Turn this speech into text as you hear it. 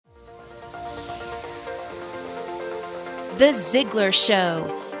The Ziglar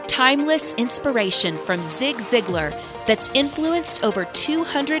Show. Timeless inspiration from Zig Ziglar that's influenced over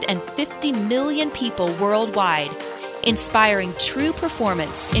 250 million people worldwide, inspiring true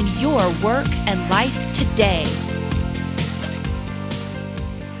performance in your work and life today.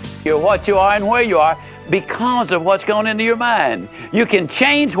 You're what you are and where you are because of what's going into your mind. You can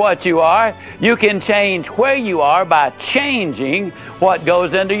change what you are. You can change where you are by changing what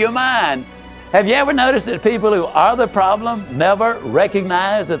goes into your mind. Have you ever noticed that people who are the problem never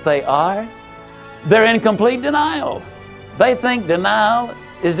recognize that they are? They're in complete denial. They think denial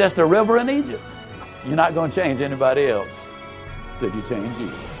is just a river in Egypt. You're not going to change anybody else till you change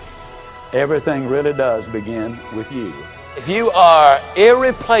you. Everything really does begin with you. If you are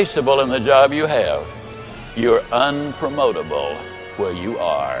irreplaceable in the job you have, you're unpromotable where you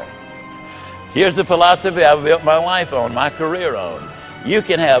are. Here's the philosophy I've built my life on, my career on. You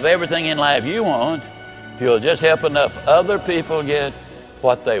can have everything in life you want if you'll just help enough other people get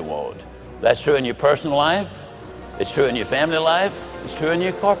what they want. That's true in your personal life, it's true in your family life, it's true in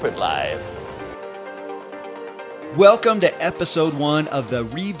your corporate life. Welcome to episode 1 of the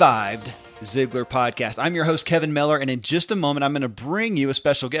revived Ziglar podcast. I'm your host, Kevin Miller, and in just a moment, I'm going to bring you a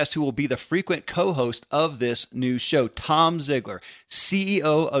special guest who will be the frequent co-host of this new show, Tom Ziglar,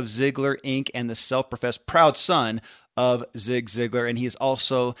 CEO of Ziglar, Inc., and the self-professed proud son of Zig Ziglar, and he is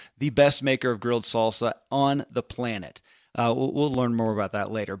also the best maker of grilled salsa on the planet. We'll learn more about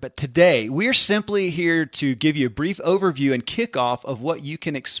that later. But today, we're simply here to give you a brief overview and kickoff of what you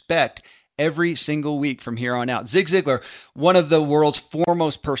can expect every single week from here on out. Zig Ziglar, one of the world's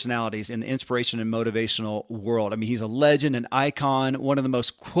foremost personalities in the inspiration and motivational world. I mean, he's a legend, an icon, one of the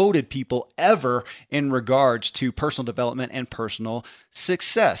most quoted people ever in regards to personal development and personal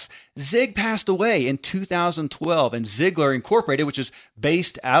success. Zig passed away in 2012, and Ziglar Incorporated, which is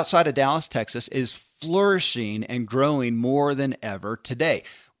based outside of Dallas, Texas, is flourishing and growing more than ever today.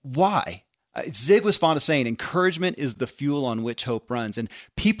 Why? Zig was fond of saying, encouragement is the fuel on which hope runs. And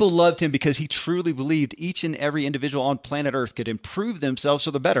people loved him because he truly believed each and every individual on planet Earth could improve themselves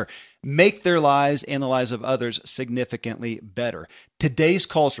for the better, make their lives and the lives of others significantly better. Today's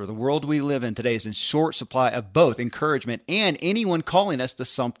culture, the world we live in today, is in short supply of both encouragement and anyone calling us to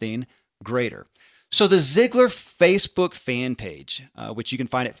something greater. So the Ziglar Facebook fan page, which you can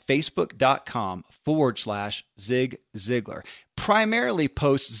find at facebook.com/Zig Ziglar, primarily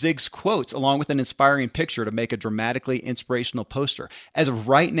posts Zig's quotes along with an inspiring picture to make a dramatically inspirational poster. As of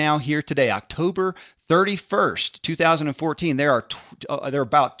right now, here today, October 31st, 2014, there are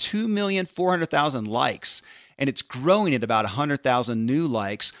about 2,400,000 likes, and it's growing at about 100,000 new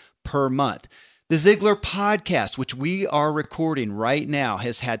likes per month. The Ziglar podcast, which we are recording right now,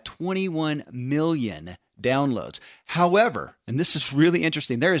 has had 21 million downloads. However, and this is really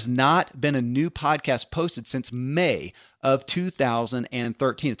interesting, there has not been a new podcast posted since May of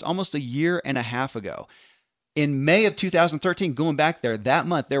 2013. It's almost a year and a half ago. In May of 2013, going back there, that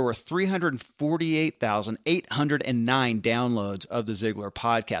month, there were 348,809 downloads of the Ziglar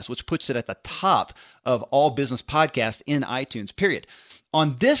podcast, which puts it at the top of all business podcasts in iTunes, period.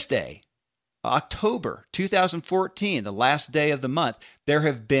 On this day, October 2014, the last day of the month, there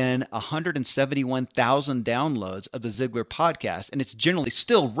have been 171,000 downloads of the Ziglar podcast, and it's generally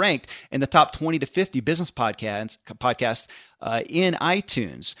still ranked in the top 20 to 50 business podcasts in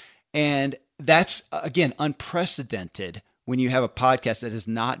iTunes. And that's, again, unprecedented when you have a podcast that has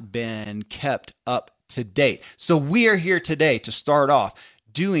not been kept up to date. So we are here today to start off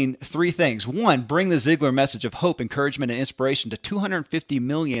doing 3 things. 1, bring the Ziglar message of hope, encouragement, and inspiration to 250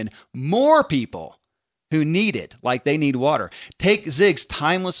 million more people who need it like they need water. Take Zig's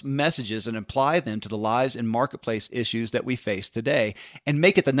timeless messages and apply them to the lives and marketplace issues that we face today and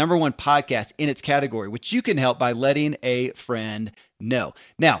make it the number 1 podcast in its category, which you can help by letting a friend know.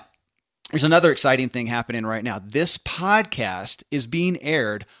 Now, there's another exciting thing happening right now. This podcast is being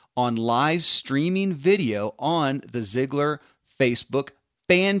aired on live streaming video on the Ziglar Facebook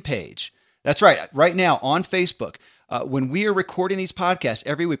fan page. That's right. Right now on Facebook, when we are recording these podcasts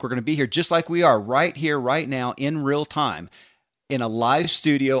every week, we're going to be here just like we are right here, right now in real time in a live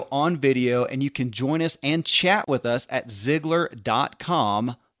studio on video. And you can join us and chat with us at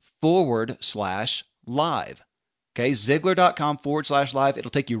Ziglar.com/live. Okay, Ziglar.com/live.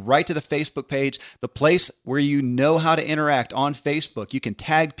 It'll take you right to the Facebook page, the place where you know how to interact on Facebook. You can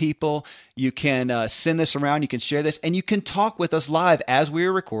tag people, you can send this around, you can share this, and you can talk with us live as we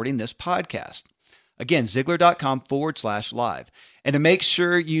are recording this podcast. Again, Ziglar.com/live. And to make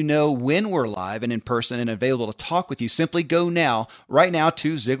sure you know when we're live and in person and available to talk with you, simply go now, right now,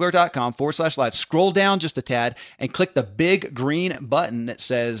 to Ziglar.com/live. Scroll down just a tad and click the big green button that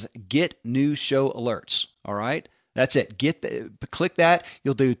says Get New Show Alerts. All right? That's it. Click that.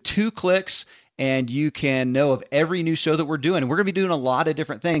 You'll do 2 clicks and you can know of every new show that we're doing. And we're going to be doing a lot of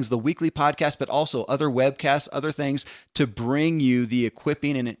different things, the weekly podcast, but also other webcasts, other things to bring you the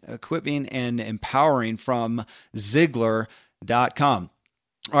equipping and empowering from Ziglar.com.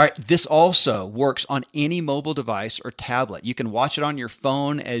 All right, this also works on any mobile device or tablet. You can watch it on your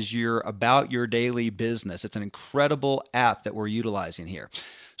phone as you're about your daily business. It's an incredible app that we're utilizing here.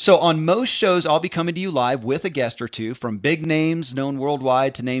 So on most shows, I'll be coming to you live with a guest or two, from big names known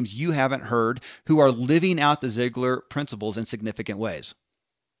worldwide to names you haven't heard, who are living out the Ziglar principles in significant ways.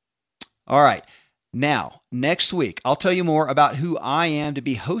 All right. Now, next week, I'll tell you more about who I am to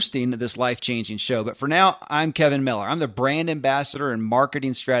be hosting this life-changing show. But for now, I'm Kevin Miller. I'm the brand ambassador and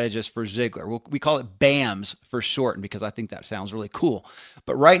marketing strategist for Ziglar. We call it BAMS for short, because I think that sounds really cool.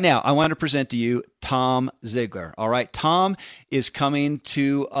 But right now, I want to present to you Tom Ziglar. All right, Tom is coming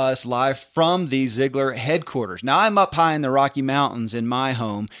to us live from the Ziglar headquarters. Now, I'm up high in the Rocky Mountains in my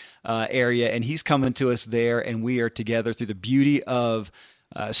home area, and he's coming to us there, and we are together through the beauty of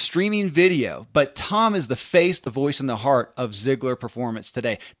streaming video. But Tom is the face, the voice, and the heart of Ziglar Performance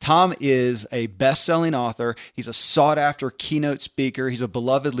today. Tom is a best-selling author. He's a sought-after keynote speaker. He's a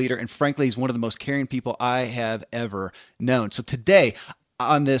beloved leader. And frankly, he's one of the most caring people I have ever known. So today,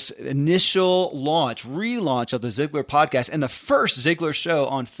 on this initial relaunch of the Ziglar podcast and the first Ziglar Show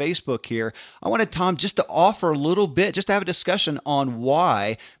on Facebook here, I wanted Tom just to offer a little bit, just to have a discussion on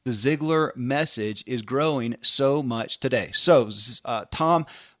why the Ziglar message is growing so much today. So, Tom,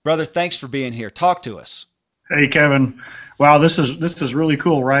 brother, thanks for being here. Talk to us. Hey, Kevin. Wow, this is really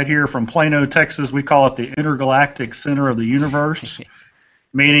cool. Right here from Plano, Texas, we call it the intergalactic center of the universe,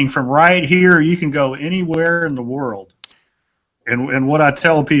 meaning from right here, you can go anywhere in the world. And what I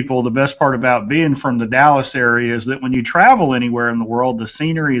tell people, the best part about being from the Dallas area is that when you travel anywhere in the world, the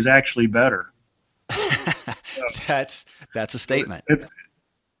scenery is actually better. That's a statement.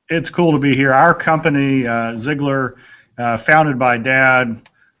 It's cool to be here. Our company, Ziglar, founded by Dad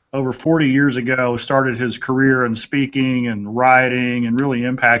over 40 years ago, started his career in speaking and writing and really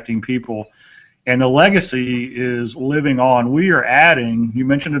impacting people. And the legacy is living on. We are adding, you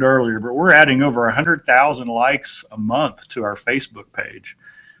mentioned it earlier, but we're adding over 100,000 likes a month to our Facebook page.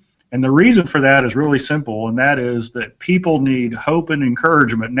 And the reason for that is really simple, and that is that people need hope and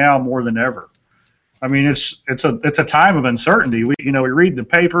encouragement now more than ever. I mean, it's a time of uncertainty. We read the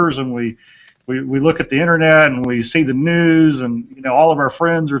papers and we look at the internet and we see the news, and all of our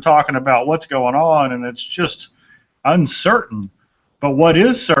friends are talking about what's going on, and it's just uncertain. But what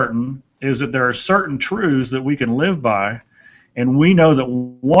is certain is that there are certain truths that we can live by, and we know that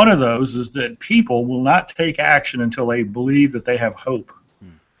one of those is that people will not take action until they believe that they have hope.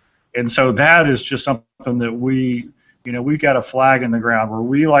 And so that is just something that we've got a flag in the ground where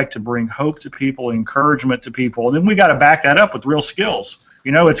we like to bring hope to people, encouragement to people, and then we got to back that up with real skills.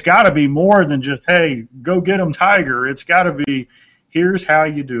 It's got to be more than just, hey, go get them, Tiger. It's got to be, here's how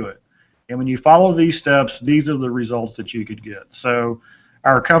you do it. And when you follow these steps, these are the results that you could get. So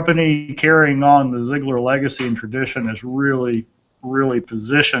our company, carrying on the Ziglar legacy and tradition, is really, really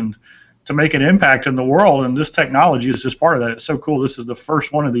positioned to make an impact in the world, and this technology is just part of that. It's so cool. This is the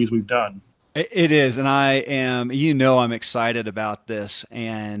first one of these we've done. It is, and I am, I'm excited about this,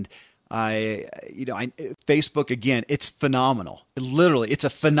 and Facebook, again, it's phenomenal. Literally, it's a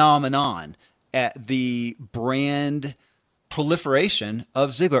phenomenon at the brand proliferation of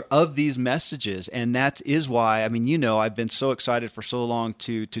Ziglar, of these messages. And that is why, I've been so excited for so long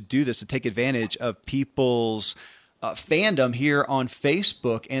to do this, to take advantage of people's fandom here on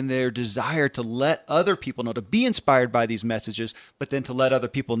Facebook and their desire to let other people know, to be inspired by these messages, but then to let other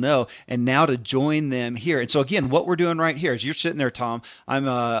people know, and now to join them here. And so again, what we're doing right here is, you're sitting there, Tom, I'm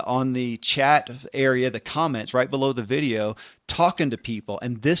on the chat area, the comments right below the video, talking to people.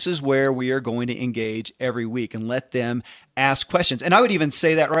 And this is where we are going to engage every week and let them ask questions. And I would even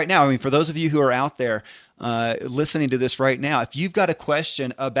say that right now, for those of you who are out there listening to this right now, if you've got a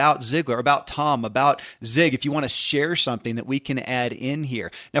question about Ziglar, about Tom, about Zig, if you want to share something that we can add in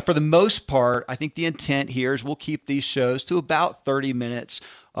here. Now, for the most part, I think the intent here is we'll keep these shows to about 30 minutes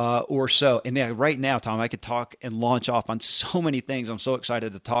or so. And right now, Tom, I could talk and launch off on so many things I'm so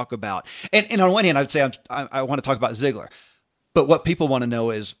excited to talk about. And on one hand, I would say I want to talk about Ziglar. But what people want to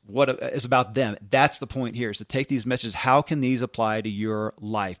know is what is about them. That's the point here, is to take these messages. How can these apply to your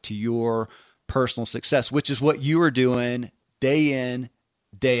life, to your personal success, which is what you are doing day in,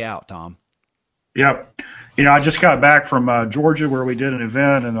 day out, Tom? Yep. I just got back from Georgia, where we did an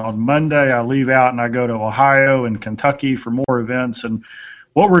event, and on Monday I leave out and I go to Ohio and Kentucky for more events. And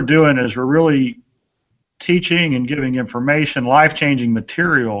what we're doing is we're really teaching and giving information, life-changing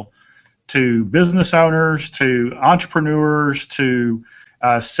material to business owners, to entrepreneurs, to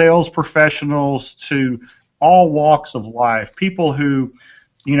sales professionals, to all walks of life. People who,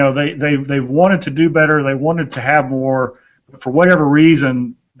 they've wanted to do better, they wanted to have more, but for whatever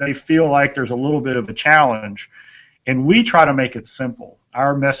reason, they feel like there's a little bit of a challenge. And we try to make it simple.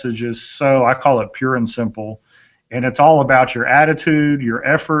 Our message is I call it pure and simple. And it's all about your attitude, your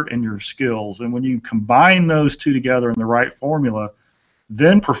effort, and your skills. And when you combine those two together in the right formula,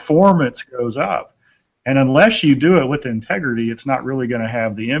 then performance goes up. And unless you do it with integrity, it's not really going to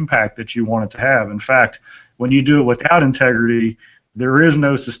have the impact that you want it to have. In fact, when you do it without integrity, there is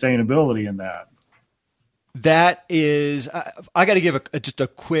no sustainability in that. That is, I got to give just a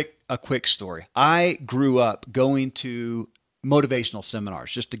quick story. I grew up going to motivational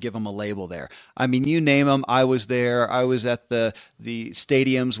seminars, just to give them a label there. I mean, you name them, I was there. I was at the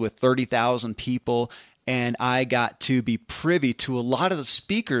stadiums with 30,000 people, and I got to be privy to a lot of the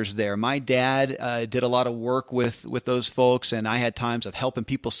speakers there. My dad did a lot of work with those folks, and I had times of helping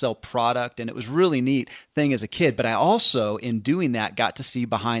people sell product, and it was really neat thing as a kid. But I also, in doing that, got to see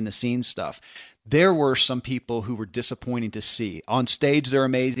behind the scenes stuff. There were some people who were disappointing to see. On stage, they're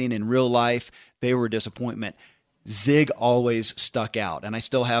amazing. In real life, they were a disappointment. Zig always stuck out, and I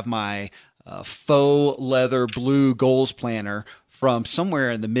still have my faux leather blue goals planner from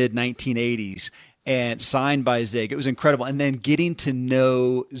somewhere in the mid-1980s and signed by Zig. It was incredible. And then getting to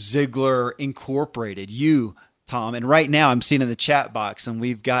know Ziglar Incorporated, you, Tom, and right now I'm seeing in the chat box, and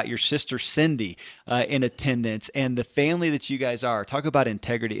we've got your sister Cindy in attendance, and the family that you guys are. Talk about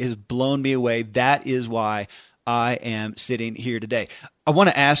integrity. It has blown me away. That is why I am sitting here today. I want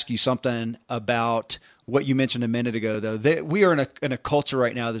to ask you something about what you mentioned a minute ago, though. We are in a culture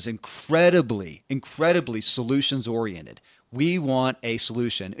right now that's incredibly solutions oriented. We want a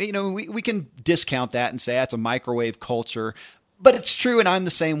solution. We can discount that and say that's a microwave culture, but it's true, and I'm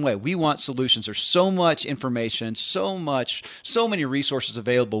the same way. We want solutions. There's so much information, so many resources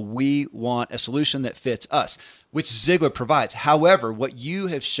available. We want a solution that fits us, which Ziglar provides. However, what you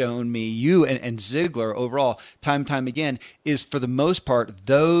have shown me, you and Ziglar overall, time and time again, is for the most part,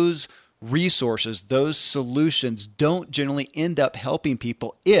 those resources, those solutions don't generally end up helping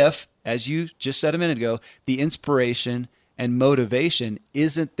people if, as you just said a minute ago, the inspiration and motivation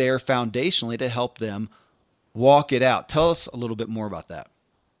isn't there foundationally to help them walk it out. Tell us a little bit more about that.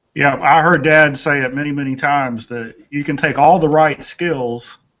 Yeah, I heard Dad say it many, many times that you can take all the right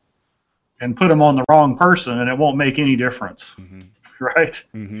skills and put them on the wrong person and it won't make any difference, right?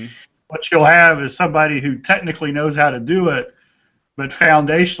 Mm-hmm. What you'll have is somebody who technically knows how to do it, but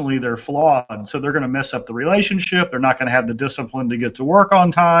foundationally they're flawed. So they're going to mess up the relationship. They're not going to have the discipline to get to work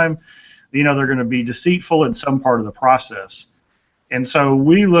on time. They're going to be deceitful in some part of the process. And so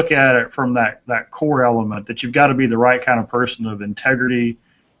we look at it from that core element that you've got to be the right kind of person of integrity,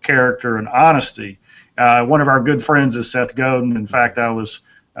 character, and honesty. One of our good friends is Seth Godin. In fact, I was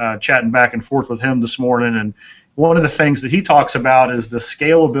chatting back and forth with him this morning, and one of the things that he talks about is the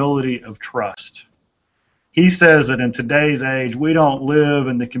scalability of trust. He says that in today's age, we don't live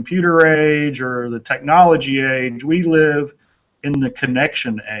in the computer age or the technology age. We live in the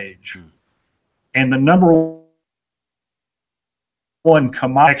connection age. And the number one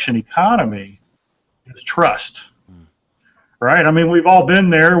connection economy is trust. Right? I mean, we've all been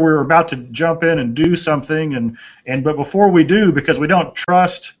there. We're about to jump in and do something, but before we do, because we don't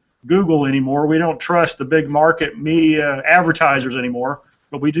trust Google anymore, we don't trust the big market media advertisers anymore,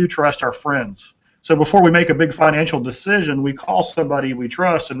 but we do trust our friends. So before we make a big financial decision, we call somebody we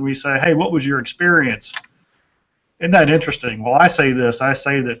trust and we say, hey, what was your experience? Isn't that interesting? Well, I say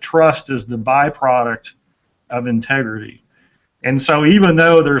that trust is the byproduct of integrity. And so even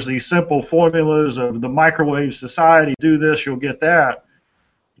though there's these simple formulas of the microwave society, do this, you'll get that,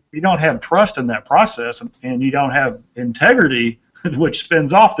 you don't have trust in that process and you don't have integrity, which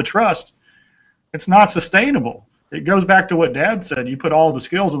spins off the trust, it's not sustainable. It goes back to what Dad said. You put all the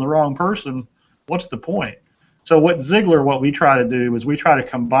skills in the wrong person, what's the point? So what we try to do is we try to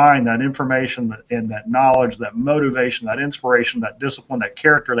combine that information and that knowledge, that motivation, that inspiration, that discipline, that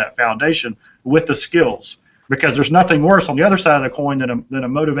character, that foundation with the skills. Because there's nothing worse on the other side of the coin than a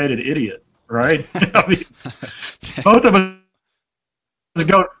motivated idiot, right? I mean, both of us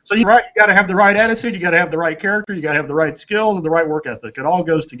go. So you're right. You got to have the right attitude. You got to have the right character. You got to have the right skills and the right work ethic. It all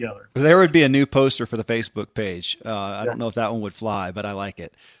goes together. There would be a new poster for the Facebook page. I don't know if that one would fly, but I like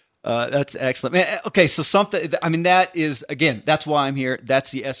it. That's excellent, man. Okay, so that is, again, that's why I'm here. That's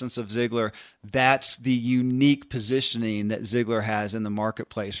the essence of Ziglar. That's the unique positioning that Ziglar has in the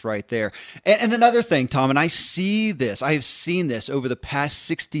marketplace right there. And another thing, Tom, and I have seen this over the past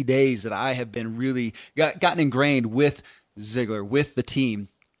 60 days that I have been really gotten ingrained with Ziglar, with the team.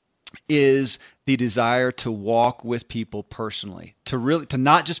 is the desire to walk with people personally, to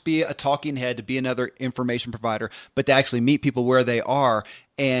not just be a talking head, to be another information provider, but to actually meet people where they are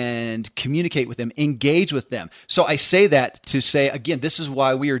and communicate with them, engage with them. So I say that to say, again, this is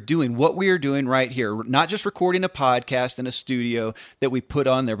why we are doing what we are doing right here. We're not just recording a podcast in a studio that we put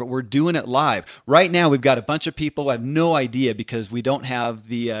on there, but we're doing it live. Right now, we've got a bunch of people. I have no idea because we don't have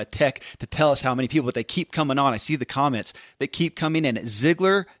the tech to tell us how many people, but they keep coming on. I see the comments that keep coming in at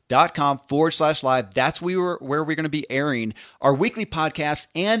Ziglar.com/live. That's where we're going to be airing our weekly podcasts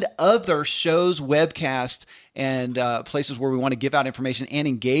and other shows, webcasts, and places where we want to give out information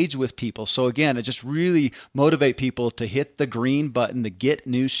and engage with people. So again, I just really motivate people to hit the green button, the Get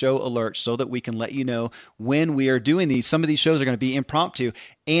New Show alert, so that we can let you know when we are doing these. Some of these shows are going to be impromptu,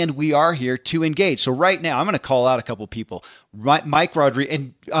 and we are here to engage. So right now, I'm going to call out a couple people. Mike Rodriguez,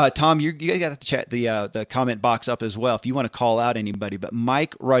 and Tom, you got to chat the comment box up as well if you want to call out anybody. But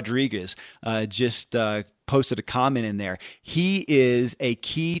Mike Rodriguez just posted a comment in there. He is a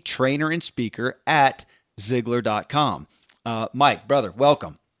key trainer and speaker at Ziglar.com. Mike, brother,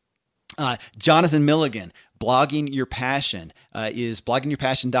 welcome. Jonathan Milligan, Blogging Your Passion, is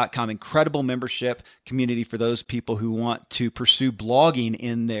bloggingyourpassion.com. Incredible membership community for those people who want to pursue blogging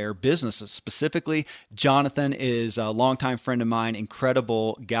in their businesses. Specifically, Jonathan is a longtime friend of mine,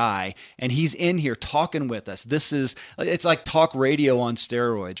 incredible guy, and he's in here talking with us. It's like talk radio on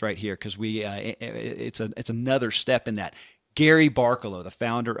steroids right here, because it's another step in that. Gary Barkalow, the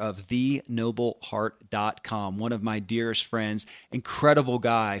founder of thenobleheart.com, one of my dearest friends, incredible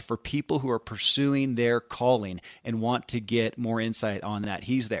guy for people who are pursuing their calling and want to get more insight on that.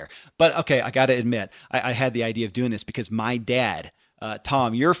 He's there. But okay, I got to admit, I had the idea of doing this because my dad,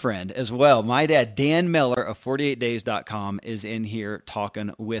 Tom, your friend as well, my dad, Dan Miller of 48days.com, is in here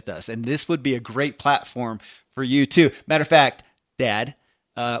talking with us. And this would be a great platform for you too. Matter of fact, Dad,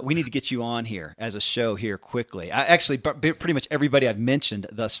 we need to get you on here as a show here quickly. Actually, pretty much everybody I've mentioned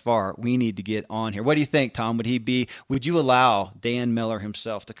thus far, we need to get on here. What do you think, Tom? Would you allow Dan Miller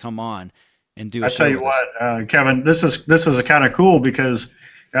himself to come on and do a show? I tell you what, Kevin, this is kind of cool because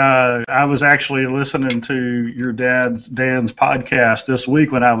I was actually listening to your Dan's podcast this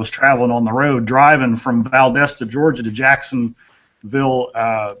week when I was traveling on the road, driving from Valdosta, Georgia to Jacksonville,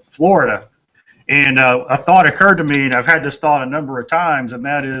 Florida. And a thought occurred to me, and I've had this thought a number of times, and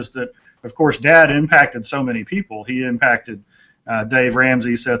that is that, of course, Dad impacted so many people. He impacted Dave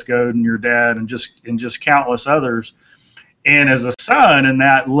Ramsey, Seth Godin, your dad, and just countless others. And as a son in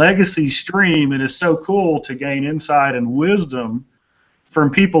that legacy stream, it is so cool to gain insight and wisdom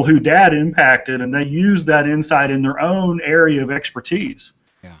from people who Dad impacted, and they use that insight in their own area of expertise.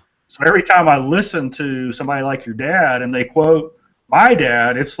 Yeah. So every time I listen to somebody like your dad and they quote my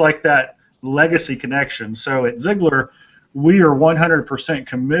dad, it's like that legacy connection. So at Ziglar, we are 100%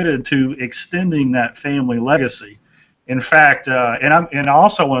 committed to extending that family legacy. In fact, and I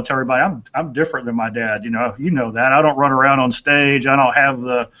also want to tell everybody, I'm different than my dad. You know that. I don't run around on stage. I don't have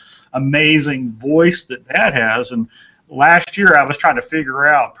the amazing voice that Dad has. And last year, I was trying to figure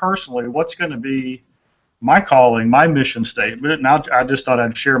out personally what's going to be my calling, my mission statement. And I just thought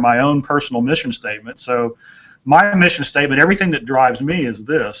I'd share my own personal mission statement. So my mission statement, everything that drives me is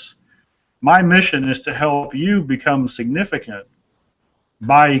this. My mission is to help you become significant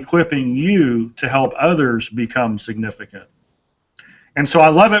by equipping you to help others become significant. And so I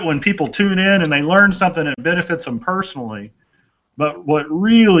love it when people tune in and they learn something that benefits them personally. But what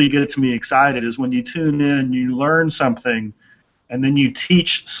really gets me excited is when you tune in, you learn something, and then you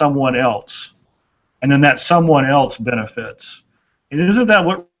teach someone else. And then that someone else benefits. And isn't that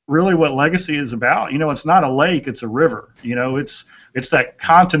what legacy is about? It's not a lake, it's a river. It's that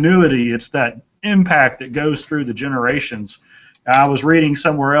continuity, it's that impact that goes through the generations. I was reading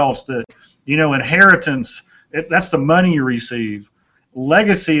somewhere else that, inheritance, that's the money you receive.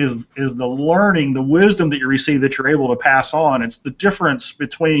 Legacy is the learning, the wisdom that you receive that you're able to pass on. It's the difference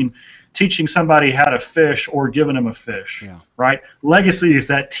between teaching somebody how to fish or giving them a fish, right? Legacy is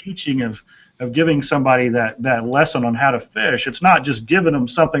that teaching of giving somebody that lesson on how to fish. It's not just giving them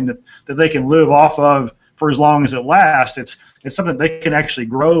something that they can live off of for as long as it lasts. It's something they can actually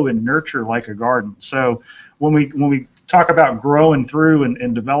grow and nurture like a garden. So when we talk about growing through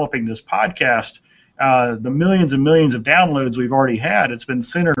and developing this podcast, the millions and millions of downloads we've already had, it's been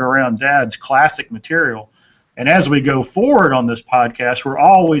centered around Dad's classic material. And as we go forward on this podcast, we're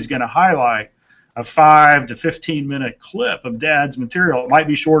always going to highlight a 5 to 15 minute clip of Dad's material. It might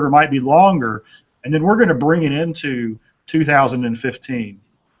be shorter, might be longer, and then we're going to bring it into 2015.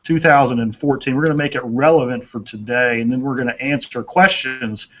 2014. We're going to make it relevant for today, and then we're going to answer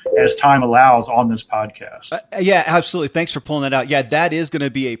questions as time allows on this podcast. Yeah, absolutely. Thanks for pulling that out. Yeah, that is going to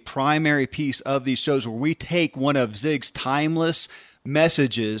be a primary piece of these shows where we take one of Zig's timeless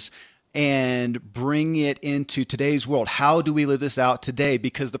messages and bring it into today's world. How do we live this out today?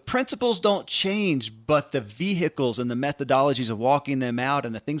 Because the principles don't change, but the vehicles and the methodologies of walking them out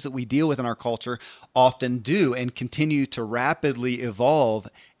and the things that we deal with in our culture often do and continue to rapidly evolve.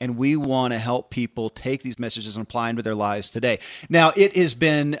 And we want to help people take these messages and apply them to their lives today. Now, it has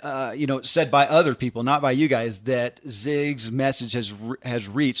been said by other people, not by you guys, that Zig's message has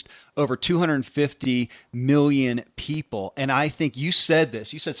reached over 250 million people. And I think you said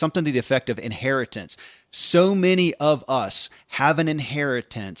this. You said something to the effect of inheritance. So many of us have an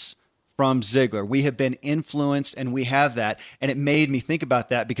inheritance from Ziglar. We have been influenced, and we have that. And it made me think about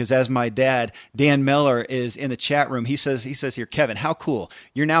that because as my dad, Dan Miller, is in the chat room, he says here, Kevin, how cool.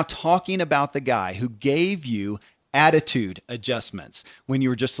 You're now talking about the guy who gave you attitude adjustments when you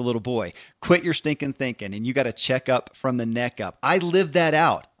were just a little boy. Quit your stinking thinking, and you got to check up from the neck up. I lived that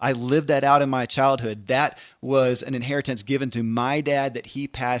out. I lived that out in my childhood. That was an inheritance given to my dad that he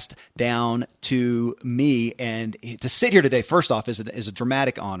passed down to me. And to sit here today, first off, is a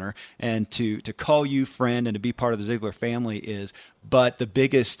dramatic honor, and to call you friend and to be part of the Ziglar family is. But the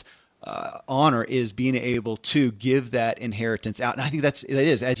biggest honor is being able to give that inheritance out. And I think that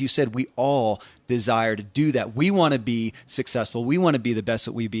is, as you said, we all desire to do that. We want to be successful. We want to be the best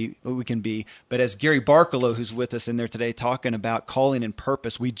that we can be. But as Gary Barkalow, who's with us in there today, talking about calling and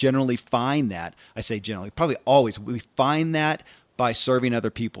purpose, we generally find that, I say generally, probably always, we find that by serving other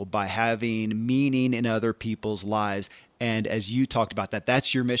people, by having meaning in other people's lives. And as you talked about that,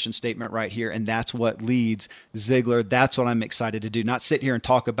 that's your mission statement right here. And that's what leads Ziglar. That's what I'm excited to do. Not sit here and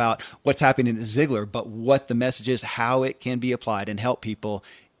talk about what's happening at Ziglar, but what the message is, how it can be applied and help people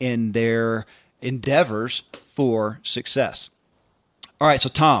in their endeavors for success. All right. So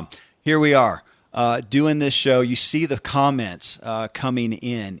Tom, here we are. Doing this show, you see the comments coming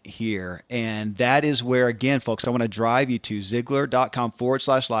in here. And that is where, again, folks, I want to drive you to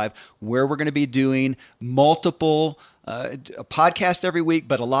Ziglar.com/live, where we're going to be doing multiple a podcast every week,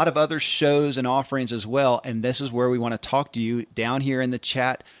 but a lot of other shows and offerings as well. And this is where we want to talk to you down here in the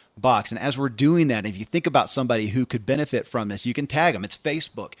chat box. And as we're doing that, if you think about somebody who could benefit from this, you can tag them. It's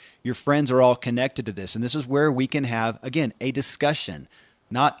Facebook. Your friends are all connected to this. And this is where we can have, again, a discussion.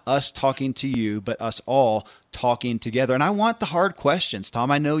 Not us talking to you, but us all talking together. And I want the hard questions, Tom.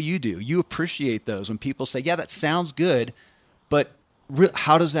 I know you do. You appreciate those when people say, yeah, that sounds good, but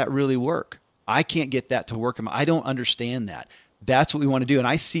how does that really work? I can't get that to work. I don't understand that. That's what we want to do. And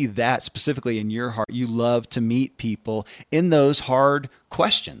I see that specifically in your heart. You love to meet people in those hard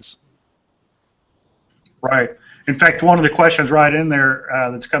questions. Right. In fact, one of the questions right in there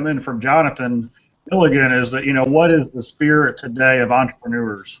that's come in from Jonathan Milligan is that, what is the spirit today of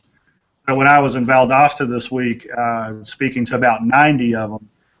entrepreneurs? So when I was in Valdosta this week, speaking to about 90 of them,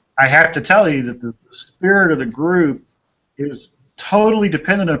 I have to tell you that the spirit of the group is totally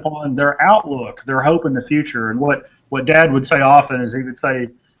dependent upon their outlook, their hope in the future. And what Dad would say often is he would say,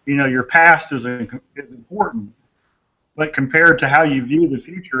 your past is important, but compared to how you view the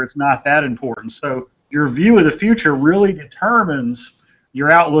future, it's not that important. So your view of the future really determines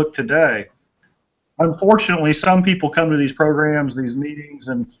your outlook today. Unfortunately, some people come to these programs, these meetings,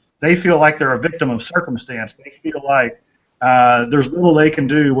 and they feel like they're a victim of circumstance. They feel like there's little they can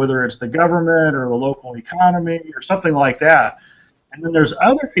do, whether it's the government or the local economy or something like that. And then there's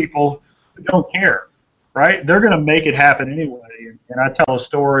other people who don't care, right? They're going to make it happen anyway. And I tell a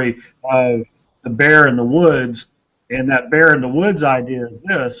story of the bear in the woods, and that bear in the woods idea is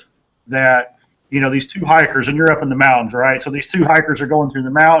this, that, these two hikers, and you're up in the mountains, right? So these two hikers are going through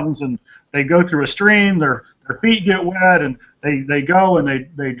the mountains, and they go through a stream, their feet get wet, and they go and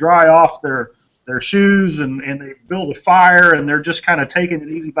they dry off their shoes, and they build a fire, and they're just kind of taking it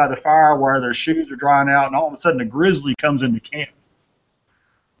easy by the fire while their shoes are drying out, and all of a sudden a grizzly comes into camp.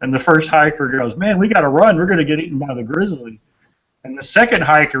 And the first hiker goes, man, we got to run. We're going to get eaten by the grizzly. And the second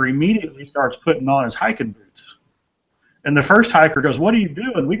hiker immediately starts putting on his hiking boots. And the first hiker goes, what are you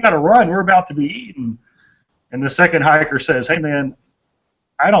doing? We got to run. We're about to be eaten. And the second hiker says, hey, man,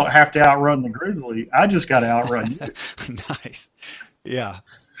 I don't have to outrun the grizzly. I just got to outrun you. Nice. Yeah.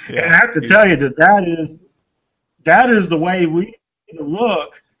 And I have to tell you that is the way we need to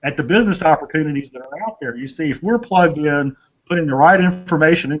look at the business opportunities that are out there. You see, if we're plugged in, putting the right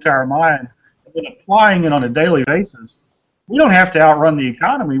information into our mind, and then applying it on a daily basis, we don't have to outrun the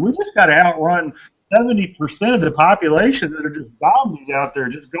economy. We just got to outrun 70% of the population that are just zombies out there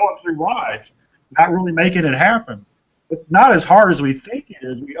just going through life, not really making it happen. It's not as hard as we think it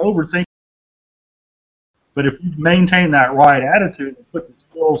is we overthink. But if you maintain that right attitude and put the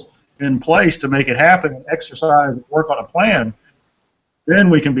skills in place to make it happen and exercise and work on a plan, then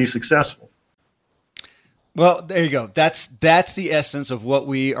we can be successful. Well, there you go. That's the essence of what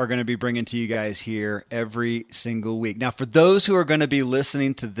we are going to be bringing to you guys here every single week. Now, for those who are going to be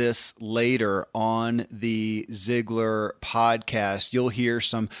listening to this later on the Ziglar podcast, you'll hear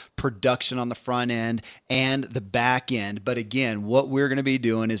some production on the front end and the back end. But again, what we're going to be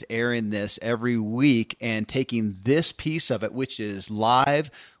doing is airing this every week and taking this piece of it, which is live,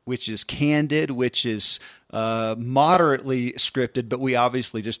 which is candid, which is moderately scripted, but we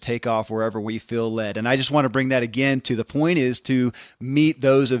obviously just take off wherever we feel led. And I just want to bring that again to the point is to meet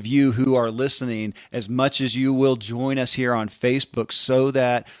those of you who are listening as much as you will join us here on Facebook so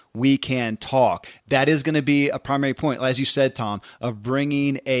that we can talk. That is going to be a primary point, as you said, Tom, of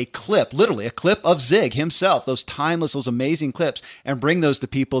bringing a clip, literally a clip of Zig himself, those timeless, those amazing clips, and bring those to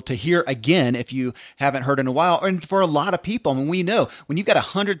people to hear again if you haven't heard in a while. And for a lot of people, I mean, we know when you've got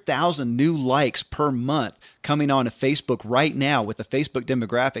 100,000 new likes per month coming on to Facebook right now with the Facebook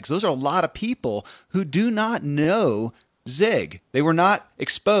demographics, those are a lot of people who do not know Zig. They were not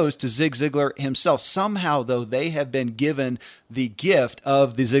exposed to Zig Ziglar himself. Somehow, though, they have been given the gift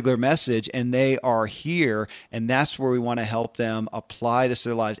of the Ziglar message, and they are here, and that's where we want to help them apply this to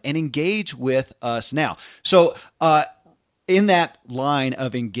their lives and engage with us now. So, in that line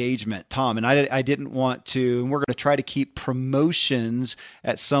of engagement, Tom, and I didn't want to, and we're going to try to keep promotions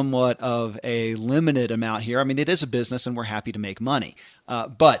at somewhat of a limited amount here. I mean, it is a business and we're happy to make money.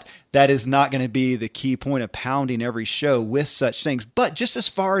 But that is not going to be the key point of pounding every show with such things. But just as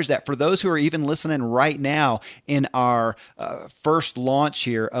far as that, for those who are even listening right now in our first launch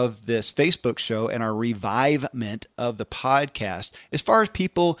here of this Facebook show and our revivement of the podcast, as far as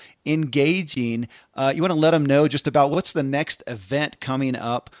people engaging, you want to let them know just about what's the next event coming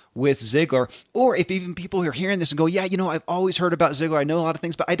up with Ziglar, or if even people are hearing this and go, yeah, you know, I've always heard about Ziglar. I know a lot of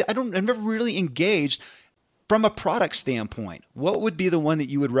things, but I've never really engaged. From a product standpoint, what would be the one that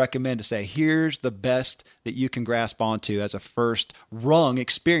you would recommend to say, here's the best that you can grasp onto as a first rung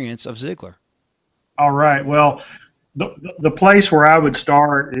experience of Ziglar? All right. Well, the place where I would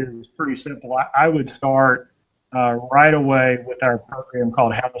start is pretty simple. I would start right away with our program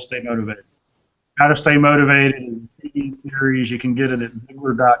called How to Stay Motivated. How to Stay Motivated is a TV series. You can get it at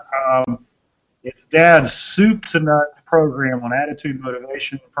Ziglar.com. It's Dad's soup to nuts program on attitude,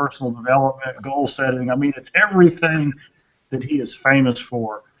 motivation, personal development, goal setting. I mean, it's everything that he is famous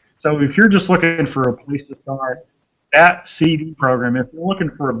for. So if you're just looking for a place to start, that CD program. If you're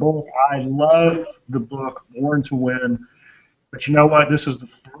looking for a book, I love the book Born to Win. But you know what? This is the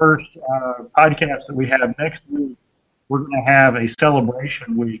first podcast that we have. Next week, we're going to have a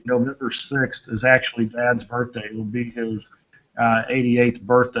celebration week. November 6th is actually Dad's birthday. It will be his 88th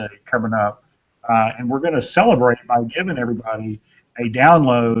birthday coming up. And we're going to celebrate by giving everybody a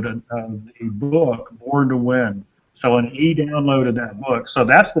download of the book, Born to Win. So an e-download of that book. So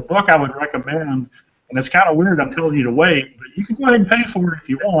that's the book I would recommend. And it's kind of weird I'm telling you to wait, but you can go ahead and pay for it if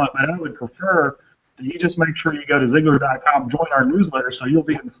you want. But I would prefer that you just make sure you go to Ziglar.com, join our newsletter, so you'll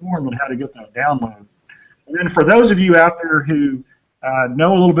be informed on how to get that download. And then for those of you out there who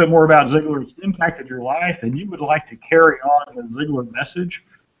know a little bit more about Ziglar, it's impacted your life, and you would like to carry on the Ziglar message,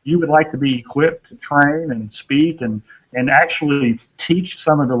 you would like to be equipped to train and speak and actually teach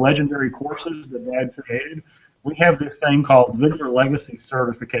some of the legendary courses that Dad created, we have this thing called Ziglar Legacy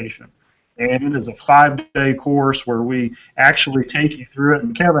Certification. And it is a 5-day course where we actually take you through it.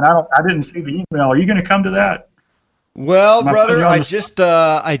 And Kevin, I didn't see the email. Are you going to come to that? Well, brother, I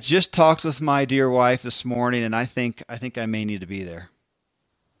just talked with my dear wife this morning, and I think I may need to be there.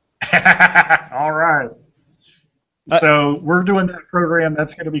 All right. So we're doing that program.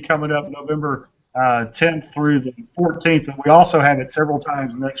 That's going to be coming up November 10th through the 14th, and we also have it several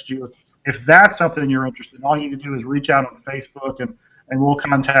times next year. If that's something you're interested in, all you need to do is reach out on Facebook, and we'll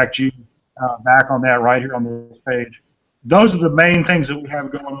contact you back on that right here on this page. Those are the main things that we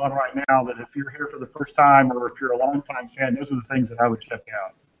have going on right now, that if you're here for the first time or if you're a longtime fan, those are the things that I would check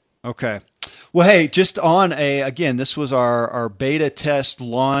out. Okay. Well, hey, just on again, this was our beta test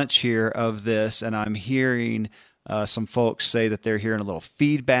launch here of this, and I'm hearing some folks say that they're hearing a little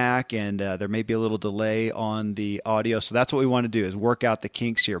feedback and there may be a little delay on the audio. So that's what we want to do, is work out the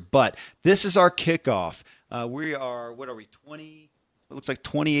kinks here. But this is our kickoff. We are, 20? It looks like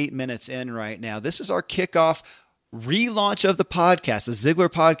 28 minutes in right now. This is our kickoff relaunch of the podcast, the Ziglar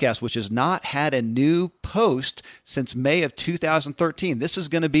podcast, which has not had a new post since May of 2013. This is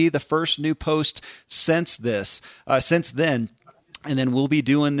going to be the first new post since then. And then we'll be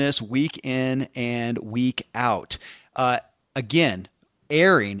doing this week in and week out. Again,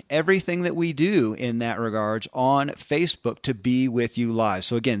 airing everything that we do in that regards on Facebook to be with you live.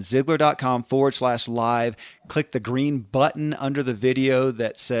 So again, Ziglar.com/live. Click the green button under the video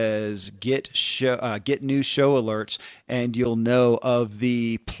that says get new show alerts, and you'll know of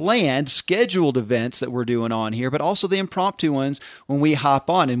the planned, scheduled events that we're doing on here, but also the impromptu ones when we hop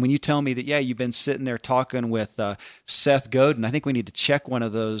on. And when you tell me that, yeah, you've been sitting there talking with Seth Godin, I think we need to check one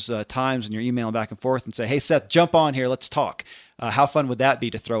of those times when you're emailing back and forth and say, hey, Seth, jump on here. Let's talk. How fun would that be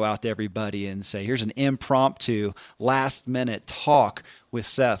to throw out to everybody and say, here's an impromptu last-minute talk with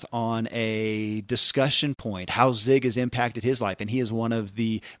Seth on a discussion point, how Zig has impacted his life. And he is one of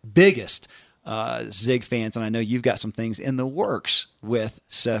the biggest Zig fans, and I know you've got some things in the works with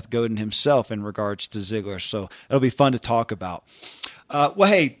Seth Godin himself in regards to Ziglar. So it'll be fun to talk about. Well,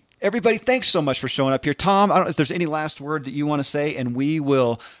 hey, everybody, thanks so much for showing up here. Tom, I don't know if there's any last word that you want to say, and we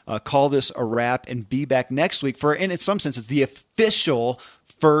will call this a wrap and be back next week for, and in some sense, it's the official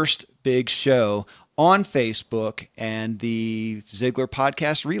first big show on Facebook and the Ziglar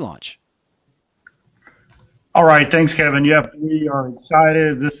podcast relaunch. All right. Thanks, Kevin. Yep, we are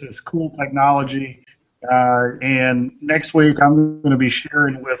excited. This is cool technology. And next week, I'm going to be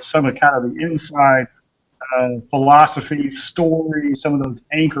sharing with some of kind of the inside philosophy, stories, some of those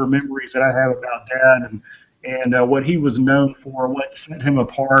anchor memories that I have about Dad and what he was known for, what set him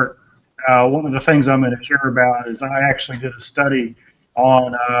apart. One of the things I'm going to share about is I actually did a study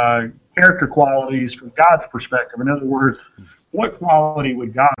on character qualities from God's perspective. In other words, what quality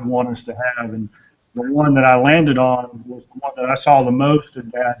would God want us to have? And the one that I landed on was the one that I saw the most in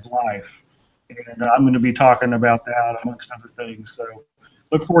Dad's life. And I'm going to be talking about that amongst other things. So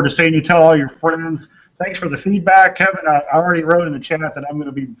look forward to seeing you. Tell all your friends. Thanks for the feedback, Kevin. I already wrote in the chat that I'm going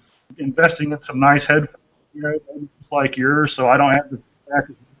to be investing in some nice headphones, like yours, so I don't have this back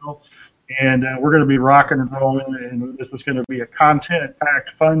as well. And we're going to be rocking and rolling, and this is going to be a content-packed,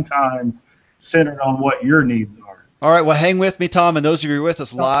 fun time centered on what your needs are. All right, well, hang with me, Tom, and those of you who are with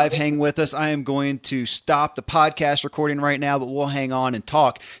us live, hang with us. I am going to stop the podcast recording right now, but we'll hang on and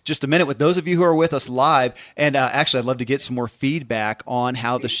talk just a minute with those of you who are with us live. And actually, I'd love to get some more feedback on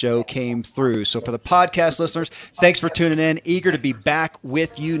how the show came through. So for the podcast listeners, thanks for tuning in. Eager to be back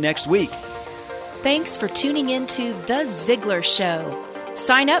with you next week. Thanks for tuning in to The Ziglar Show.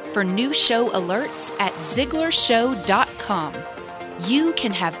 Sign up for new show alerts at ZiglarShow.com. You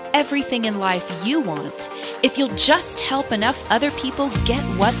can have everything in life you want if you'll just help enough other people get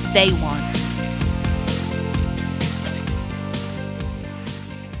what they want.